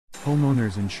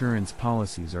Homeowners insurance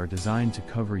policies are designed to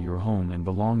cover your home and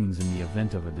belongings in the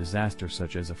event of a disaster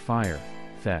such as a fire,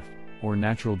 theft, or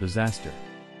natural disaster.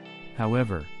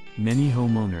 However, many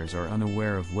homeowners are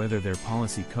unaware of whether their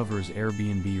policy covers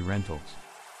Airbnb rentals.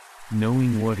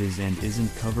 Knowing what is and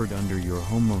isn't covered under your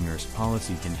homeowner's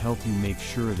policy can help you make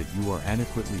sure that you are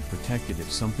adequately protected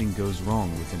if something goes wrong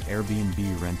with an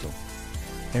Airbnb rental.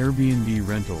 Airbnb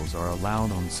rentals are allowed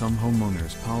on some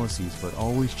homeowners' policies, but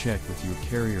always check with your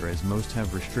carrier as most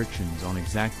have restrictions on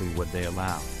exactly what they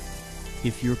allow.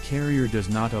 If your carrier does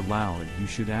not allow it, you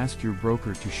should ask your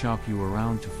broker to shop you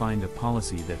around to find a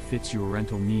policy that fits your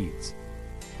rental needs.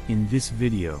 In this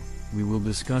video, we will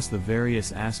discuss the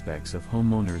various aspects of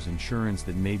homeowners insurance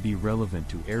that may be relevant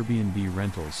to Airbnb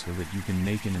rentals so that you can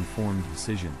make an informed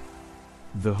decision.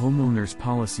 The homeowner's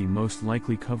policy most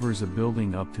likely covers a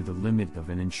building up to the limit of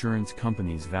an insurance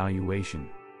company's valuation.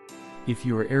 If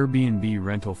your Airbnb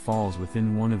rental falls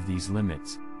within one of these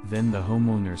limits, then the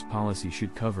homeowner's policy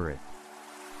should cover it.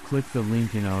 Click the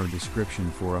link in our description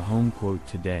for a home quote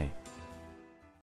today.